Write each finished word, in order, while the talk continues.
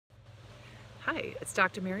Hi, it's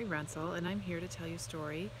Dr. Mary Runsell, and I'm here to tell you a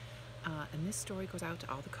story. And this story goes out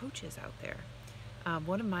to all the coaches out there.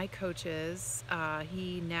 One of my coaches,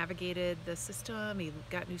 he navigated the system, he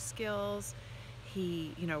got new skills,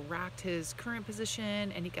 he, rocked his current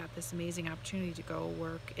position, and he got this amazing opportunity to go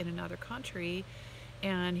work in another country,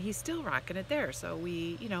 and he's still rocking it there. So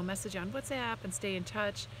we, message on WhatsApp and stay in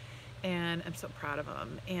touch, and I'm so proud of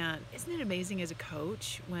him. And isn't it amazing as a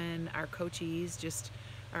coach when our coachees just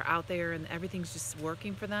are out there and everything's just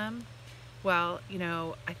working for them? Well,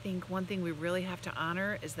 I think one thing we really have to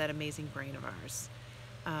honor is that amazing brain of ours.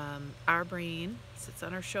 Our brain sits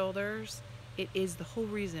on our shoulders. It is the whole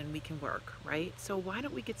reason we can work, right? So why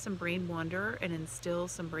don't we get some brain wonder and instill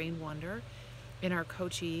some brain wonder in our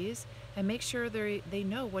coachees and make sure they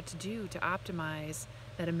know what to do to optimize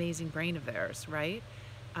that amazing brain of theirs, right?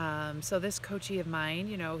 So this coachee of mine,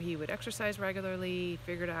 he would exercise regularly,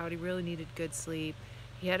 figured out he really needed good sleep.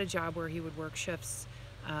 He had a job where he would work shifts.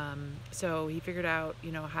 So he figured out,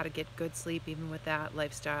 how to get good sleep even with that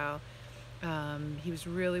lifestyle. He was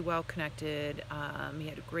really well connected. He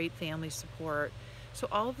had a great family support. So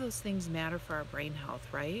all of those things matter for our brain health,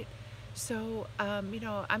 right? So,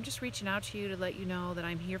 I'm just reaching out to you to let you know that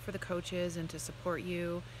I'm here for the coaches and to support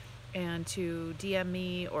you and to DM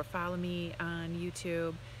me or follow me on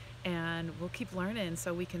YouTube, and we'll keep learning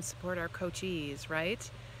so we can support our coachees, right?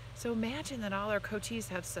 So imagine that all our coachees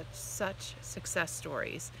have such success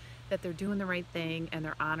stories, that they're doing the right thing and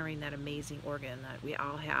they're honoring that amazing organ that we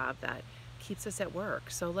all have that keeps us at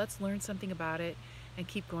work. So let's learn something about it and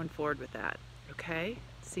keep going forward with that. Okay?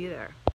 See you there.